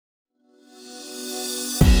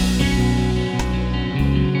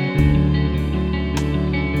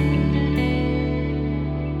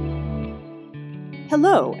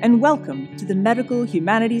Hello and welcome to the Medical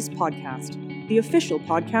Humanities Podcast, the official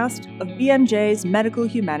podcast of BMJ's Medical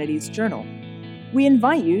Humanities Journal. We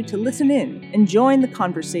invite you to listen in and join the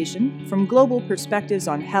conversation from global perspectives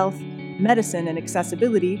on health, medicine, and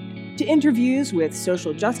accessibility to interviews with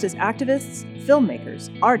social justice activists, filmmakers,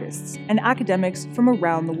 artists, and academics from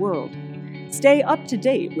around the world. Stay up to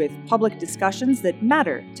date with public discussions that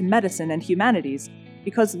matter to medicine and humanities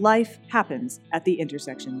because life happens at the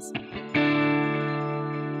intersections.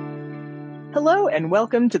 Hello and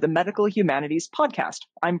welcome to the Medical Humanities Podcast.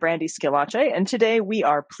 I'm Brandy Schillace, and today we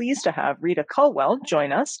are pleased to have Rita Colwell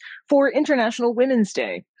join us for International Women's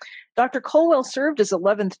Day. Dr. Colwell served as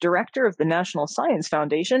 11th Director of the National Science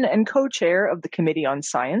Foundation and co-chair of the Committee on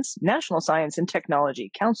Science, National Science and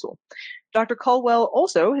Technology Council. Dr. Colwell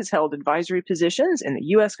also has held advisory positions in the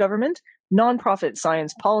U.S. government, nonprofit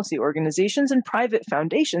science policy organizations, and private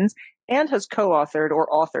foundations, and has co-authored or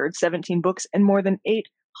authored 17 books and more than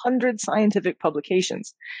 800 scientific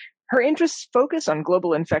publications. Her interests focus on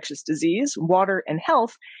global infectious disease, water, and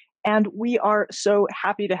health, and we are so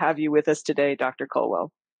happy to have you with us today, Dr.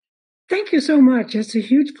 Colwell. Thank you so much. It's a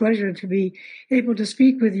huge pleasure to be able to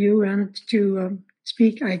speak with you and to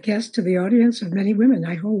speak, I guess, to the audience of many women,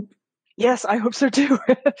 I hope. Yes, I hope so too.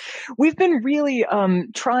 We've been really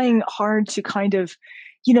trying hard to kind of,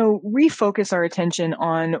 refocus our attention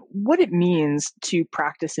on what it means to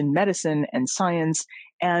practice in medicine and science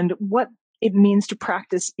and what it means to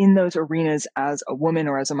practice in those arenas as a woman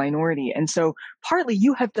or as a minority. And so partly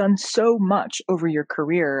you have done so much over your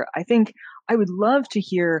career. I think I would love to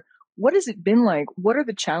hear, what has it been like? What are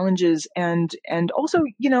the challenges? And also,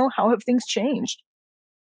 how have things changed?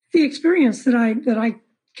 The experience that I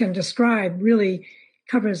can describe really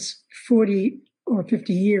covers 40 or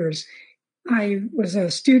 50 years. I was a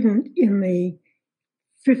student in the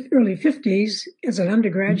early 50s as an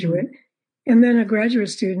undergraduate, and then a graduate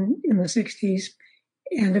student in the 60s,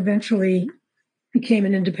 and eventually became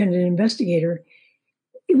an independent investigator.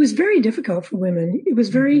 It was very difficult for women. It was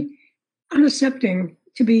very unaccepting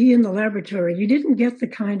to be in the laboratory. You didn't get the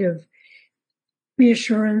kind of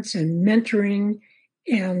reassurance and mentoring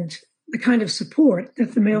and the kind of support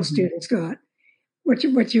that the male students got. What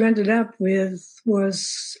you ended up with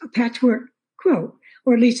was a patchwork quilt,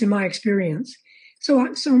 or at least in my experience. So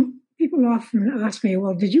people often ask me,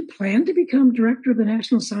 well, did you plan to become director of the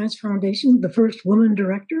National Science Foundation, the first woman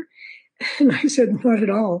director? And I said, not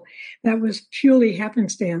at all. That was purely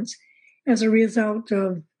happenstance as a result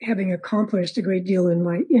of having accomplished a great deal in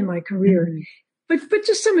my career. But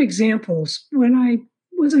just some examples. When I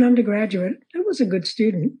was an undergraduate, I was a good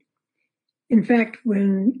student. In fact,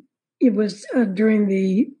 when it was during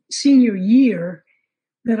the senior year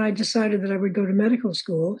that I decided that I would go to medical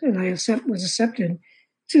school, and I was accepted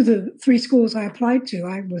to the 3 schools I applied to.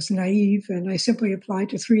 I was naive, and I simply applied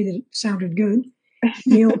to 3 that sounded good.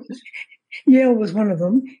 Yale was one of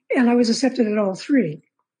them, and I was accepted at all 3.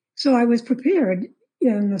 So I was prepared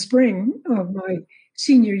in the spring of my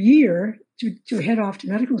senior year to head off to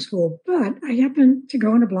medical school, but I happened to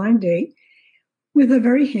go on a blind date with a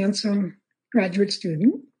very handsome graduate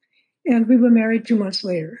student, and we were married 2 months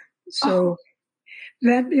later. So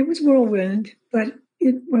that it was whirlwind, but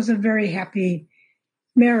it was a very happy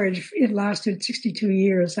marriage. It lasted 62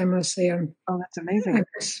 years, I must say. That's amazing. I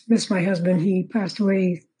miss my husband. He passed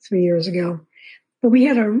away 3 years ago. But we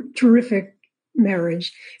had a terrific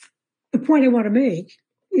marriage. The point I want to make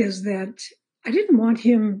is that I didn't want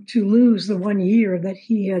him to lose the 1 year that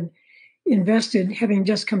he had invested, having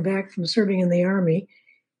just come back from serving in the Army.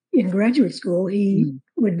 In graduate school, he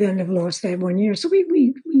would then have lost that 1 year. So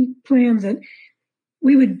we planned that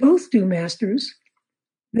we would both do masters.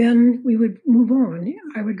 Then we would move on.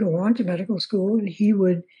 I would go on to medical school, and he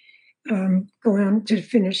would go on to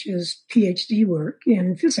finish his PhD work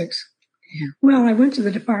in physics. Well, I went to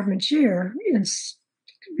the department chair and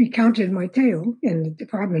recounted my tale, and the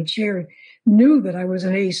department chair knew that I was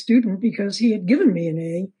an A student because he had given me an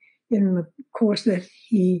A in the course that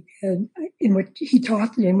he had, in which he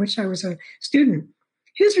taught, in which I was a student.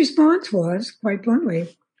 His response was, quite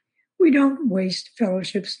bluntly, "We don't waste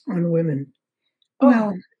fellowships on women."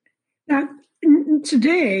 Well, now,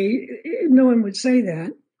 today, no one would say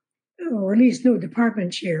that, or at least no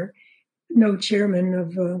department chair, no chairman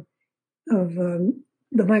of the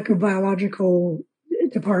microbiological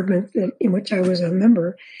department in which I was a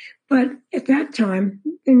member. But at that time,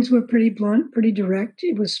 things were pretty blunt, pretty direct.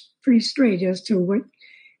 It was pretty straight as to what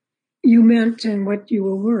you meant and what you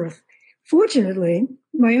were worth. Fortunately,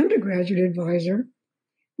 my undergraduate advisor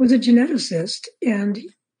was a geneticist, and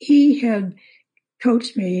he had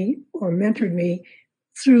coached me or mentored me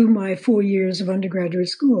through my 4 years of undergraduate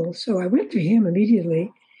school. So I went to him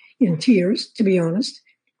immediately in tears, to be honest,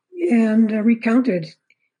 and recounted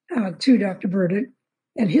to Dr. Burdett.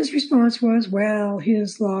 And his response was, well,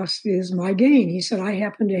 his loss is my gain. He said, I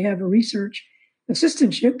happen to have a research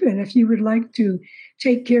assistantship, and if you would like to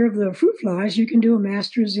take care of the fruit flies, you can do a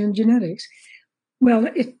master's in genetics. Well,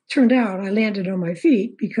 it turned out I landed on my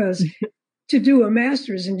feet because to do a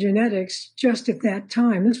master's in genetics just at that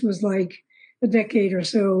time, this was like a decade or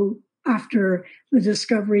so after the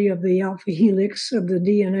discovery of the alpha helix of the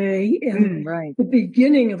DNA and the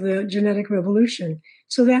beginning of the genetic revolution.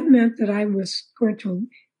 So that meant that I was going to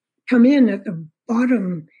come in at the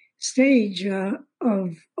bottom stage of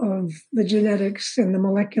the genetics and the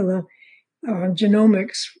molecular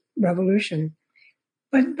genomics revolution.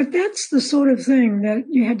 But that's the sort of thing that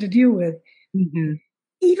you had to deal with. Mm-hmm.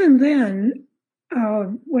 Even then,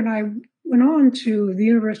 when I went on to the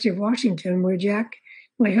University of Washington, where Jack,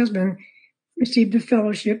 my husband, received a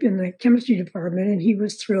fellowship in the chemistry department, and he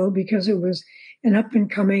was thrilled because it was an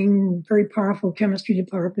up-and-coming, very powerful chemistry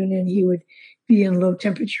department, and he would be in low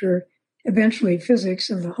temperature, eventually physics,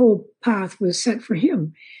 and the whole path was set for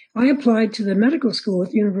him. I applied to the medical school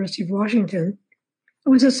at the University of Washington. I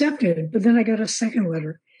was accepted, but then I got a second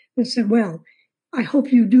letter that said, well, I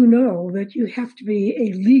hope you do know that you have to be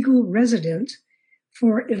a legal resident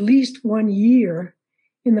for at least 1 year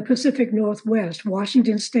in the Pacific Northwest,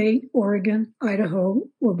 Washington State, Oregon, Idaho,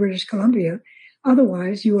 or British Columbia.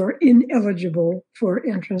 Otherwise, you are ineligible for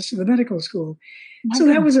entrance to the medical school. So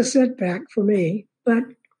that was a setback for me. But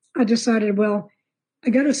I decided, well, I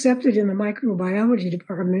got accepted in the microbiology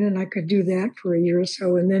department, and I could do that for a year or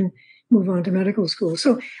so and then move on to medical school.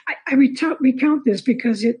 So I recount this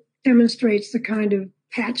because it demonstrates the kind of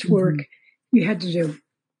patchwork you had to do.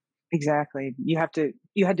 Exactly. You had to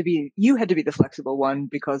be the flexible one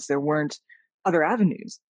because there weren't other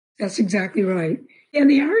avenues. That's exactly right. And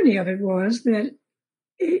the irony of it was that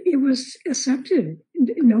it was accepted.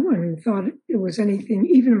 No one thought it was anything,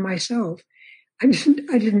 even myself. I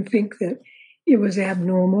didn't think that it was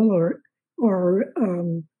abnormal or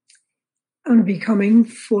unbecoming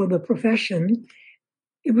for the profession.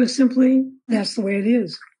 It was simply, that's the way it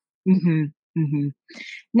is. Mm-hmm. Mm-hmm.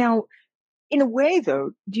 Now, in a way,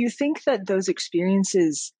 though, do you think that those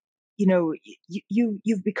experiences,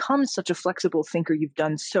 you've become such a flexible thinker, you've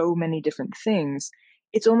done so many different things,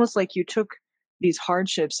 it's almost like you took these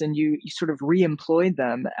hardships and you sort of re-employed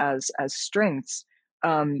them as strengths.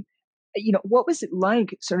 What was it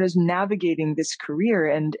like sort of navigating this career,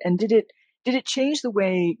 and did it change the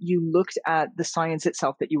way you looked at the science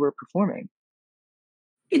itself that you were performing?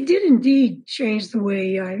 It did indeed change the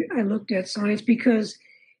way I looked at science, because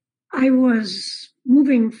I was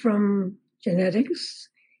moving from genetics.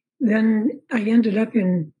 Then I ended up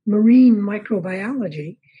in marine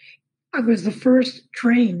microbiology. I was the first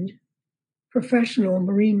trained professional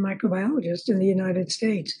marine microbiologist in the United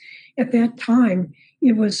States. At that time,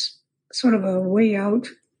 it was sort of a way out,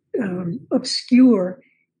 obscure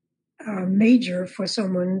major for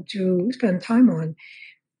someone to spend time on.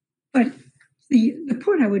 But the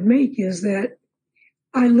point I would make is that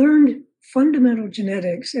I learned fundamental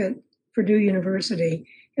genetics at Purdue University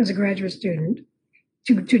as a graduate student.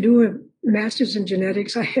 To do a master's in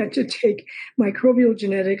genetics, I had to take microbial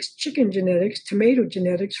genetics, chicken genetics, tomato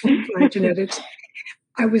genetics, fruit fly genetics.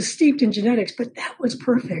 I was steeped in genetics, but that was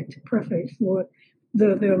perfect for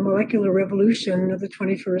the molecular revolution of the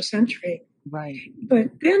 21st century. Right.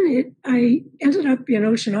 But then I ended up in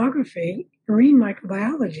oceanography, marine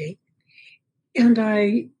microbiology, and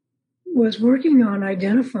I was working on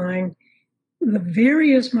identifying the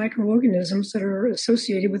various microorganisms that are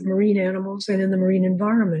associated with marine animals and in the marine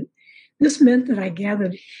environment. This meant that I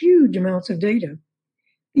gathered huge amounts of data.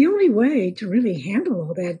 The only way to really handle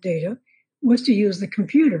all that data was to use the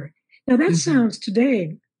computer. Now that sounds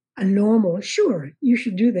today a normal, sure, you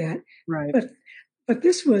should do that. Right. But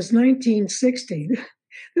this was 1960.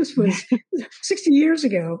 This was 60 years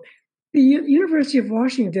ago. The University of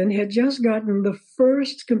Washington had just gotten the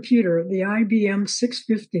first computer, the IBM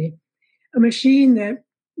 650, a machine that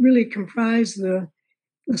really comprised the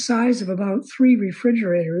size of about 3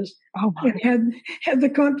 refrigerators and had the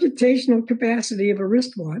computational capacity of a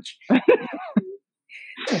wristwatch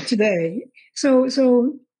today.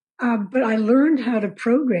 But I learned how to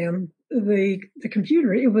program the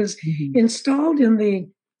computer. It was installed in the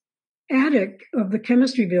attic of the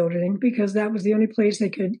chemistry building because that was the only place they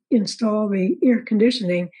could install the air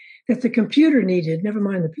conditioning that the computer needed, never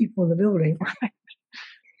mind the people in the building.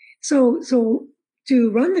 So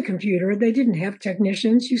to run the computer, they didn't have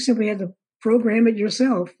technicians. You simply had to program it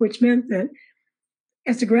yourself, which meant that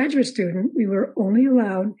as a graduate student, we were only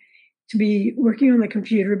allowed to be working on the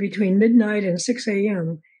computer between midnight and 6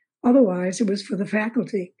 a.m. Otherwise, it was for the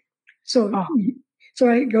faculty. So, Oh, so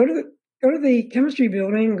I go to the chemistry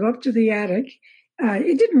building, go up to the attic.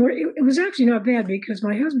 It didn't work. It was actually not bad because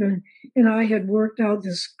my husband and I had worked out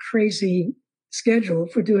this crazy schedule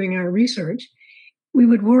for doing our research. We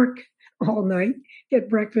would work all night, get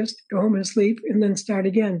breakfast, go home and sleep, and then start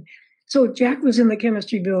again. So Jack was in the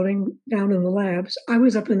chemistry building down in the labs. I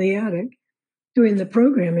was up in the attic doing the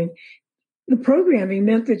programming. The programming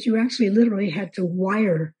meant that you actually literally had to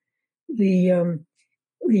wire the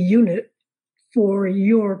unit for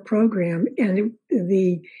your program, and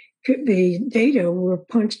the data were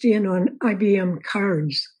punched in on IBM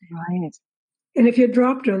cards. right. And if you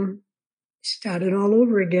dropped them, start it all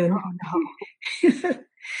over again. Oh, no.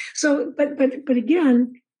 So, but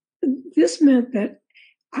again, this meant that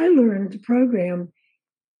I learned to program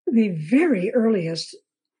the very earliest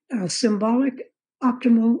symbolic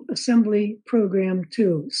optimal assembly program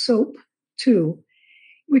 2, SOAP 2,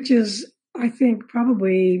 which is, I think,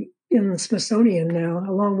 probably in the Smithsonian now,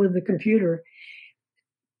 along with the computer.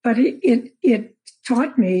 But it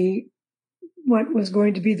taught me what was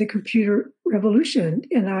going to be the computer revolution.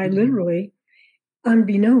 And I literally,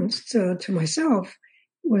 unbeknownst to myself,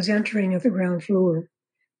 was entering at the ground floor.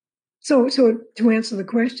 So to answer the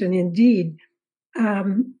question, indeed,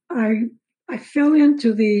 I fell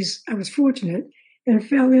into these. I was fortunate and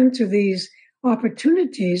fell into these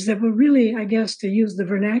opportunities that were really, I guess, to use the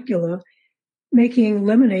vernacular, making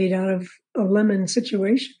lemonade out of a lemon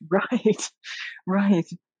situation. Right, right.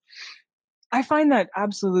 I find that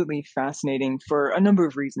absolutely fascinating for a number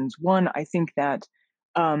of reasons. One, I think that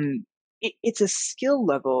it's a skill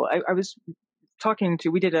level. I was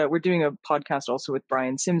we're doing a podcast also with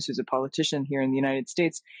Brian Sims, who's a politician here in the United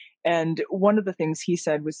States. And one of the things he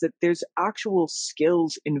said was that there's actual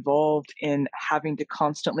skills involved in having to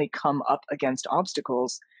constantly come up against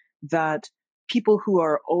obstacles that people who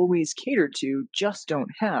are always catered to just don't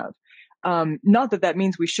have. Not that that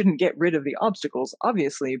means we shouldn't get rid of the obstacles,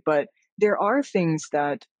 obviously, but there are things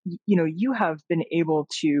that, you have been able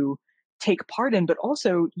to take part in, but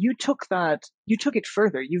also you took it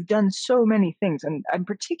further. You've done so many things, and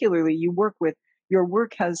particularly your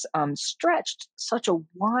work has stretched such a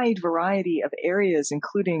wide variety of areas,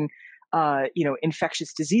 including,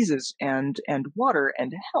 infectious diseases and water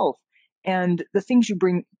and health. And the things you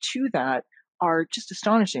bring to that are just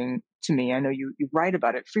astonishing to me. I know you write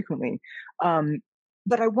about it frequently.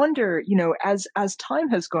 But I wonder, as time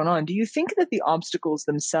has gone on, do you think that the obstacles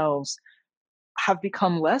themselves have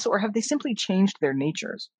become less, or have they simply changed their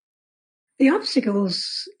natures? The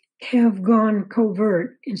obstacles have gone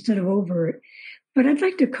covert instead of overt. But I'd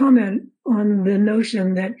like to comment on the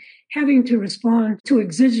notion that having to respond to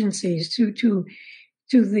exigencies, to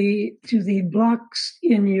the blocks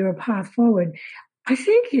in your path forward, I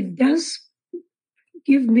think it does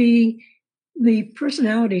give me the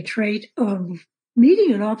personality trait of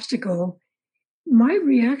meeting an obstacle. My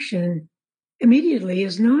reaction immediately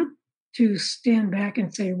is not to stand back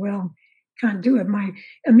and say, well, can't do it. My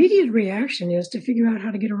immediate reaction is to figure out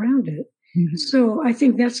how to get around it. Mm-hmm. So I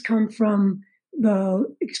think that's come from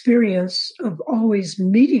the experience of always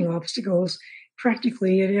meeting obstacles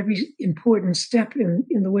practically at every important step in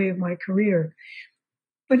the way of my career.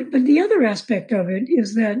 But the other aspect of it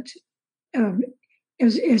is that,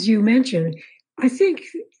 as you mentioned, I think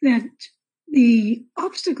that the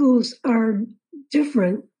obstacles are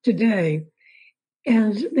different today,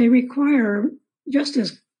 and they require just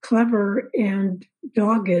as clever and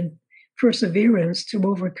dogged perseverance to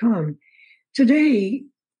overcome. Today,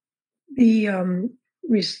 the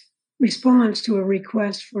response to a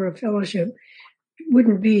request for a fellowship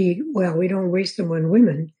wouldn't be, well, we don't waste them on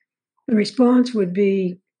women. The response would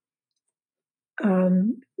be,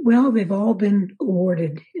 well, they've all been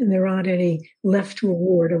awarded and there aren't any left to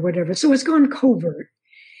award or whatever. So it's gone covert.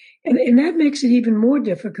 And that makes it even more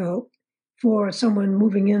difficult for someone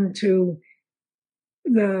moving into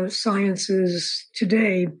the sciences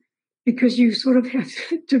today, because you sort of have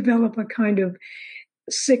to develop a kind of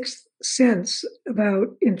sixth sense about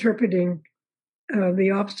interpreting the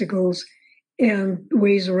obstacles and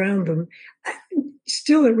ways around them.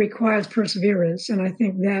 Still, it requires perseverance, and I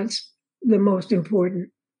think that's the most important.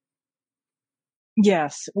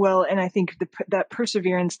 Yes, well, and I think that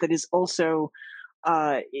perseverance that is also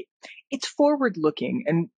it's forward looking.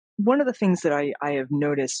 And one of the things that I have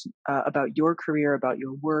noticed about your career, about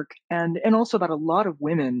your work, and also about a lot of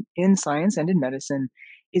women in science and in medicine,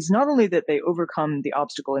 is not only that they overcome the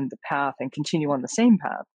obstacle in the path and continue on the same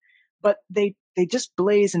path, but they just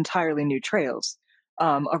blaze entirely new trails.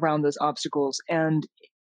 around those obstacles, and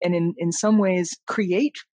in some ways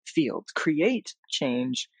create fields, create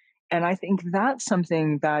change. And I think that's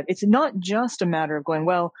something that it's not just a matter of going,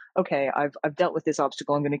 well, okay, I've dealt with this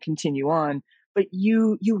obstacle, I'm going to continue on. But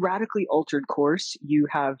you radically altered course. You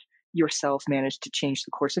have yourself managed to change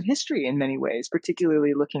the course of history in many ways,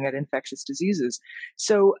 particularly looking at infectious diseases.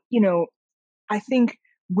 So, I think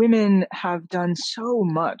women have done so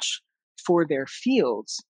much for their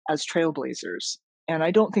fields as trailblazers. And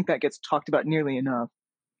I don't think that gets talked about nearly enough.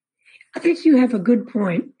 I think you have a good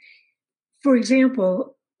point. For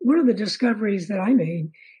example, one of the discoveries that I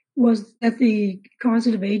made was that the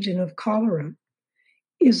causative agent of cholera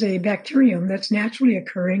is a bacterium that's naturally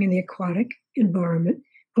occurring in the aquatic environment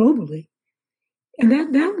globally. And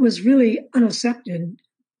that was really unaccepted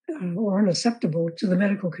or unacceptable to the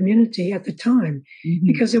medical community at the time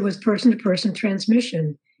because it was person-to-person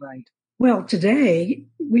transmission. Right. Well, today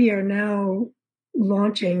we are now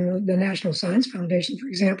launching, the National Science Foundation, for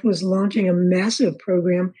example, is launching a massive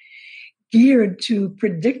program geared to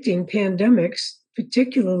predicting pandemics,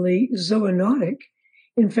 particularly zoonotic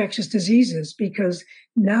infectious diseases, because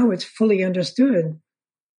now it's fully understood.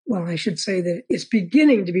 Well, I should say that it's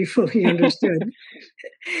beginning to be fully understood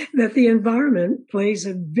that the environment plays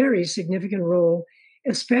a very significant role,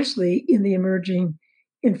 especially in the emerging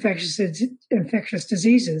infectious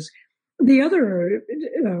diseases. The other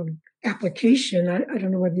application, I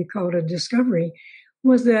don't know whether you call it a discovery,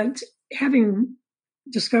 was that having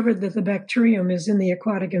discovered that the bacterium is in the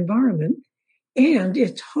aquatic environment and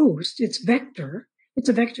its host, its vector, it's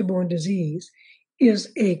a vector-borne disease,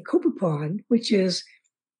 is a copepod, which is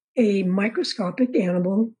a microscopic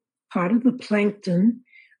animal, part of the plankton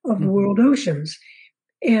of the world oceans.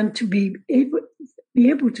 And to be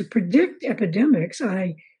able to predict epidemics,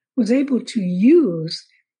 I was able to use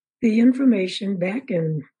the information back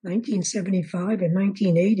in 1975 and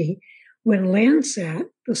 1980 when Landsat,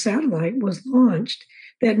 the satellite, was launched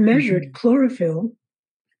that measured chlorophyll,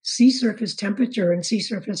 sea surface temperature, and sea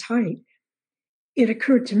surface height. It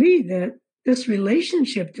occurred to me that this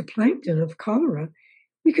relationship to plankton of cholera,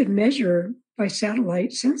 we could measure by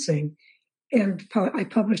satellite sensing. And I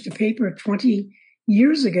published a paper 20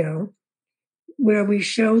 years ago where we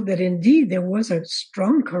showed that indeed there was a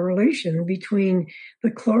strong correlation between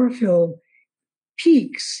the chlorophyll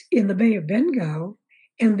peaks in the Bay of Bengal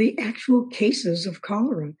and the actual cases of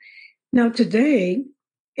cholera. Now, today,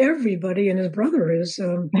 everybody and his brother is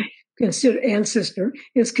and sister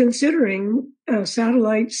is considering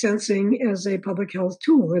satellite sensing as a public health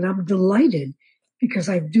tool. And I'm delighted because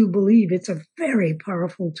I do believe it's a very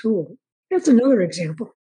powerful tool. That's another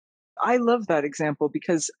example. I love that example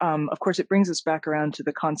because, of course, it brings us back around to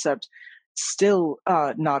the concept, still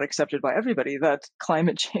not accepted by everybody, that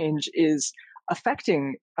climate change is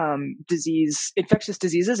affecting infectious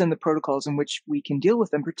diseases and the protocols in which we can deal with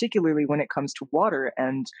them, particularly when it comes to water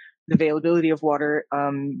and the availability of water,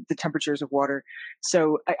 the temperatures of water.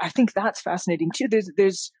 So I think that's fascinating too.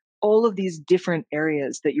 There's all of these different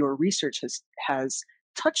areas that your research has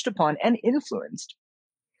touched upon and influenced.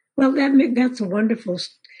 Well, that's a wonderful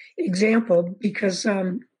example because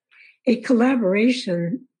a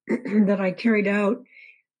collaboration that I carried out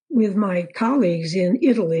with my colleagues in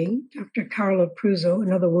Italy, Dr. Carla Pruzzo,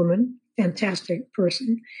 another woman, fantastic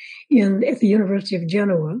person, at the University of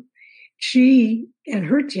Genoa, she and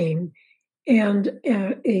her team, and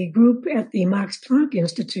a group at the Max Planck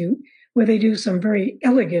Institute, where they do some very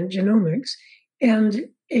elegant genomics, and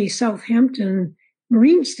a Southampton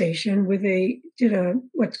Marine Station where they did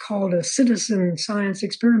what's called a citizen science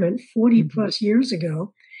experiment 40 plus years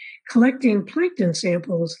ago, collecting plankton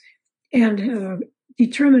samples and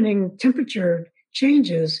determining temperature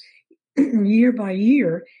changes year by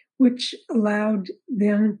year, which allowed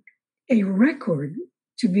then a record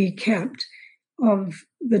to be kept of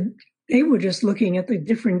they were just looking at the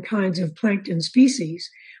different kinds of plankton species.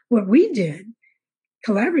 What we did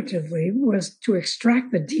collaboratively was to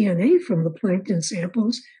extract the DNA from the plankton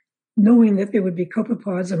samples, knowing that there would be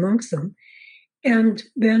copepods amongst them, and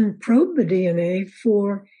then probe the DNA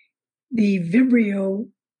for the Vibrio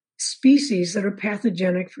species that are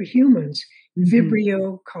pathogenic for humans.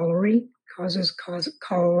 Vibrio cholerae causes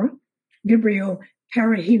cholera. Vibrio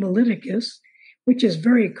parahemolyticus, which is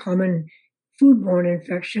very common foodborne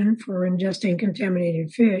infection for ingesting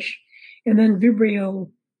contaminated fish. And then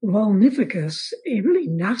Vibrio vulnificus, a really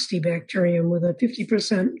nasty bacterium with a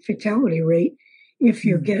 50% fatality rate if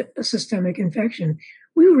you get a systemic infection.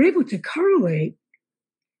 We were able to correlate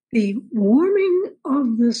the warming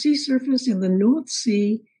of the sea surface in the North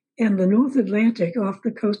Sea and the North Atlantic off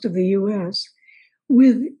the coast of the U.S.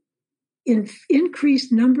 with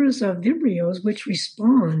increased numbers of Vibrios which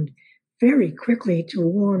respond very quickly to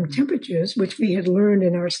warm temperatures, which we had learned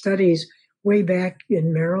in our studies way back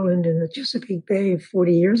in Maryland in the Chesapeake Bay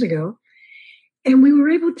 40 years ago. And we were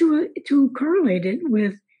able to correlate it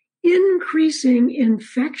with increasing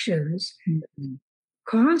infections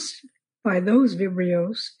caused by those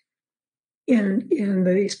Vibrios in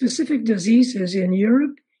the specific diseases in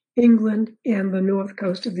Europe, England, and the north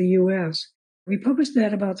coast of the U.S. We published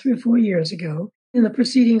that about 3 or 4 years ago in the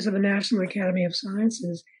Proceedings of the National Academy of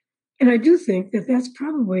Sciences. And I do think that that's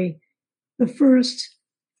probably the first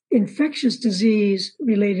infectious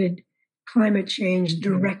disease-related climate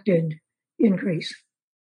change-directed increase.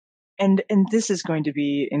 And this is going to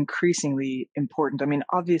be increasingly important. I mean,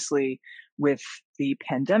 obviously, with the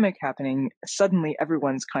pandemic happening, suddenly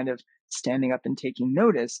everyone's kind of standing up and taking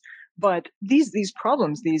notice. But these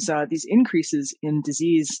problems, these increases in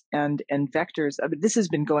disease and vectors, I mean, this has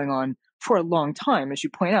been going on for a long time, as you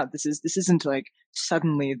point out. This isn't like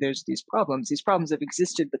suddenly there's these problems. These problems have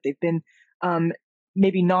existed, but they've been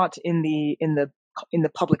maybe not in the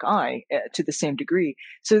public eye to the same degree.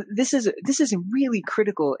 So this is a really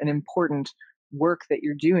critical and important work that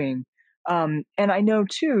you're doing. And I know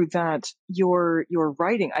too that your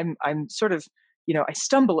writing, I'm sort of, I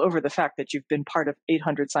stumble over the fact that you've been part of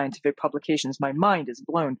 800 scientific publications. My mind is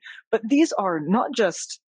blown. But these are not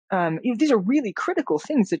just, these are really critical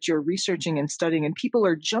things that you're researching and studying, and people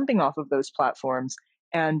are jumping off of those platforms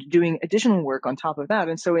and doing additional work on top of that.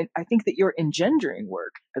 And so I think that you're engendering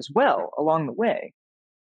work as well along the way.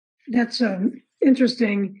 That's an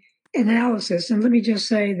interesting analysis. And let me just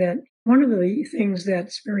say that one of the things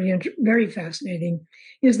that's very fascinating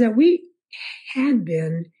is that we had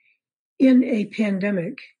been in a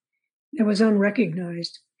pandemic that was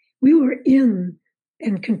unrecognized. We were in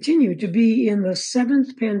and continue to be in the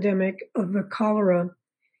 7th pandemic of the cholera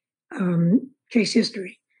case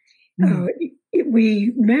history.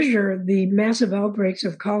 We measure the massive outbreaks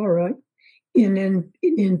of cholera in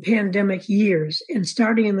pandemic years, and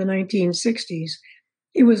starting in the 1960s,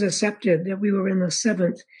 it was accepted that we were in the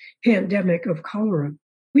 7th pandemic of cholera.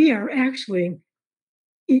 We are actually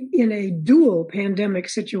in a dual pandemic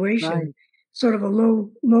situation, right. Sort of a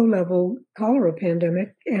low-level cholera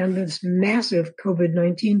pandemic and this massive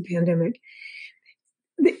COVID-19 pandemic.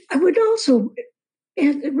 I would also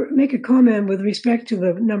make a comment with respect to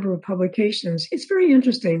the number of publications. It's very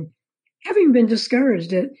interesting. Having been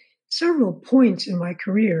discouraged at several points in my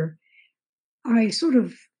career, I sort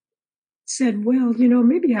of said, well,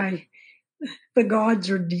 maybe the gods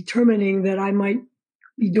are determining that I might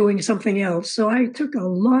be doing something else. So I took a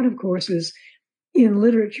lot of courses in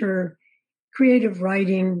literature, creative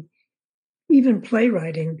writing, even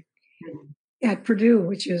playwriting at Purdue,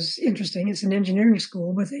 which is interesting. It's an engineering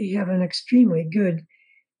school, but they have an extremely good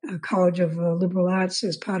College of Liberal Arts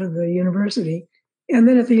as part of the university. And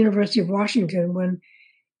then at the University of Washington, when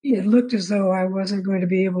it looked as though I wasn't going to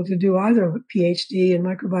be able to do either a PhD in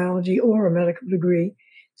microbiology or a medical degree.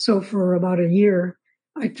 So for about a year,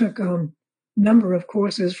 I took a number of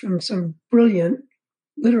courses from some brilliant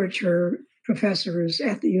literature professors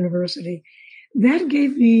at the university. That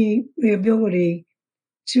gave me the ability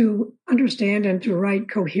to understand and to write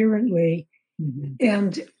coherently. Mm-hmm.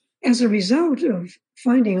 And as a result of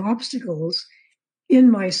finding obstacles in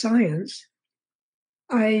my science,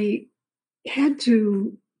 I had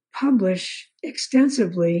to publish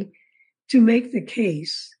extensively to make the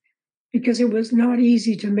case, because it was not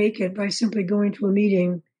easy to make it by simply going to a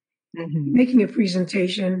meeting, making a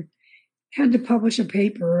presentation, had to publish a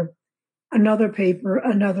paper, another paper,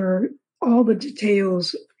 all the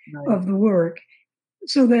details of the work,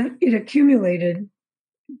 so that it accumulated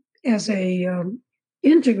as a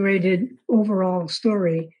integrated overall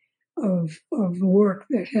story of the work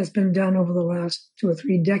that has been done over the last 2 or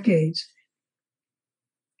 3 decades.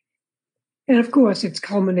 And of course, it's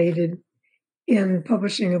culminated in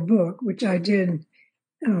publishing a book, which I did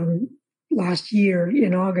last year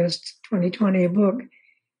in August 2020, a book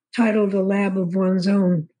titled A Lab of One's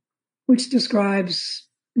Own, which describes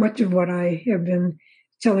much of what I have been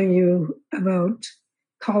telling you about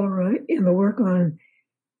cholera and the work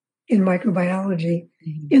in microbiology.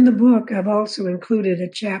 Mm-hmm. In the book, I've also included a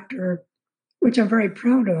chapter, which I'm very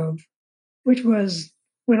proud of, which was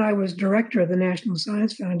when I was director of the National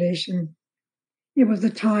Science Foundation. It was the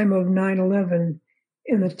time of 9/11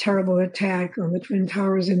 and the terrible attack on the Twin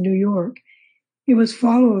Towers in New York. It was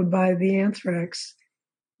followed by the anthrax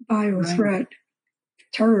bio-threat,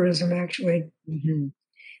 terrorism, actually. Mm-hmm.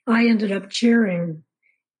 I ended up chairing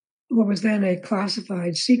what was then a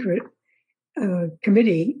classified secret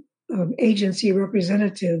committee of agency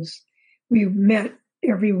representatives. We met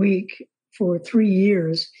every week for 3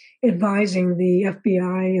 years, advising the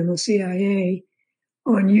FBI and the CIA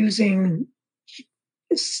on using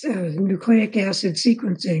nucleic acid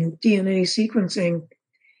sequencing, DNA sequencing,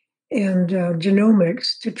 and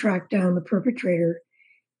genomics to track down the perpetrator.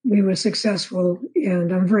 We were successful,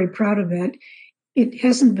 and I'm very proud of that. It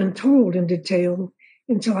hasn't been told in detail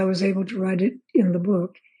until I was able to write it in the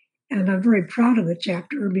book. And I'm very proud of the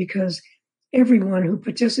chapter because everyone who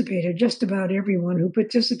participated, just about everyone who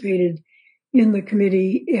participated in the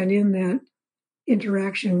committee and in that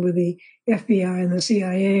interaction with the FBI and the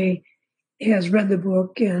CIA has read the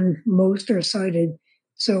book, and most are cited.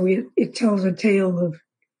 So it tells a tale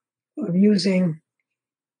of using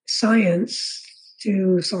science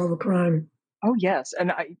to solve a crime. Oh, yes.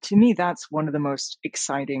 And to me, that's one of the most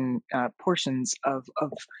exciting portions of,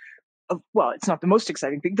 well, it's not the most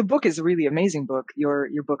exciting thing. The book is a really amazing book, your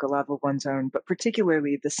book, A Lab of One's Own, but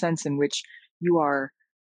particularly the sense in which you're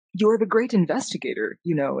the great investigator,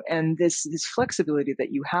 and this flexibility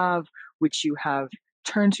that you have, which you have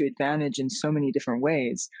turned to advantage in so many different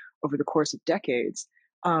ways over the course of decades,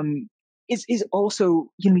 is also,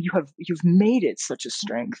 you've made it such a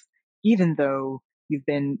strength, even though you've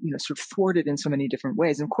been, sort of thwarted in so many different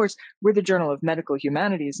ways. And of course, we're the Journal of Medical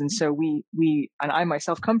Humanities, and so we and I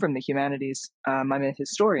myself come from the humanities. I'm a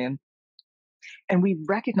historian, and we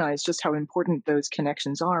recognize just how important those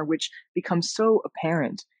connections are, which become so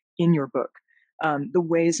apparent in your book. The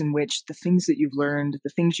ways in which the things that you've learned,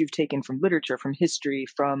 the things you've taken from literature, from history,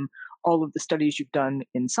 from all of the studies you've done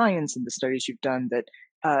in science and the studies you've done that,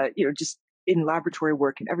 just in laboratory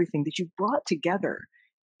work and everything that you've brought together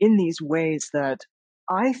in these ways that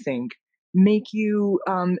I think make you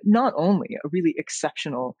not only a really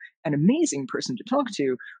exceptional and amazing person to talk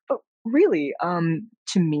to, but really,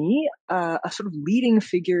 to me, a sort of leading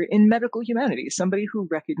figure in medical humanities, somebody who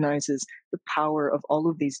recognizes the power of all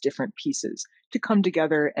of these different pieces to come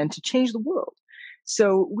together and to change the world.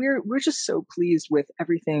 So we're just so pleased with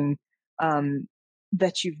everything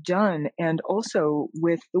that you've done, and also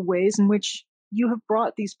with the ways in which you have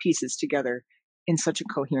brought these pieces together in such a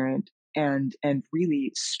coherent and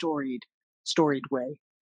really storied way.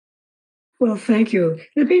 Well, thank you.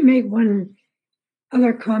 Let me make one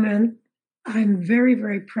other comment. I'm very,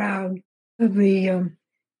 very proud of the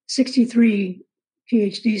 63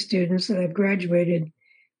 PhD students that I've graduated.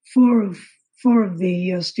 Four of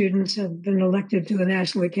the students have been elected to the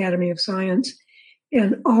National Academy of Science,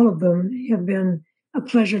 and all of them have been a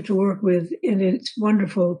pleasure to work with. And it's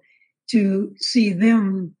wonderful to see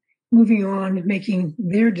them moving on, making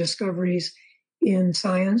their discoveries in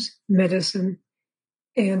science, medicine,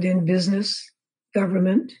 and in business,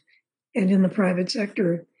 government, and in the private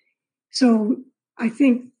sector. So I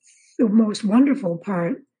think the most wonderful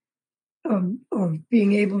part of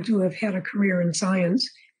being able to have had a career in science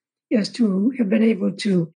is to have been able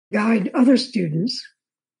to guide other students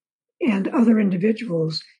and other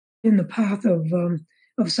individuals in the path of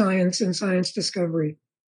science and science discovery.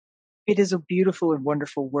 It is a beautiful and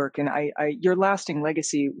wonderful work, and your lasting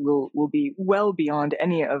legacy will be well beyond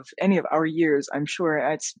any of our years, I'm sure.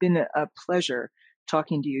 It's been a pleasure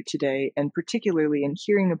talking to you today, and particularly in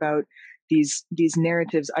hearing about these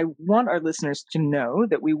narratives. I want our listeners to know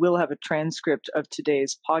that we will have a transcript of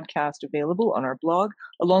today's podcast available on our blog,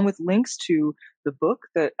 along with links to the book,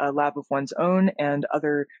 that Lab of One's Own, and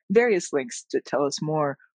other various links to tell us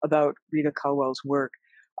more about Rita Colwell's work.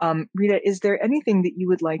 Rita, is there anything that you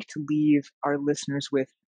would like to leave our listeners with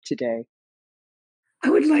today? I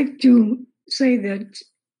would like to say that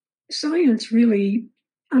science really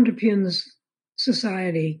underpins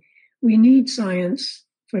society. We need science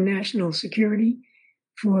for national security,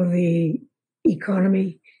 for the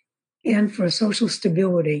economy, and for social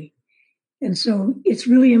stability. And so it's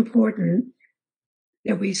really important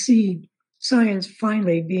that we see science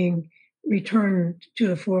finally being returned to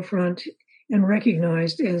the forefront and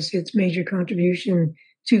recognized as its major contribution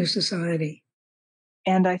to society.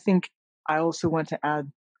 And I think I also want to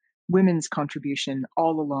add women's contribution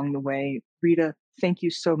all along the way. Rita, thank you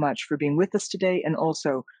so much for being with us today, and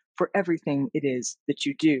also for everything it is that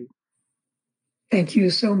you do. Thank you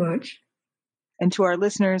so much. And to our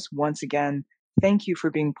listeners, once again, thank you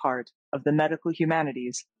for being part of the Medical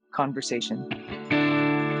Humanities Conversation.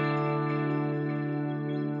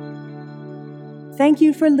 Thank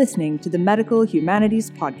you for listening to the Medical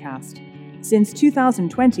Humanities Podcast. Since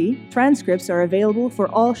 2020, transcripts are available for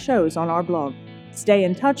all shows on our blog. Stay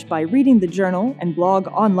in touch by reading the journal and blog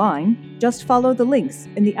online. Just follow the links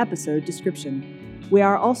in the episode description. We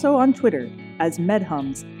are also on Twitter as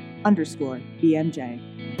medhums_BMJ.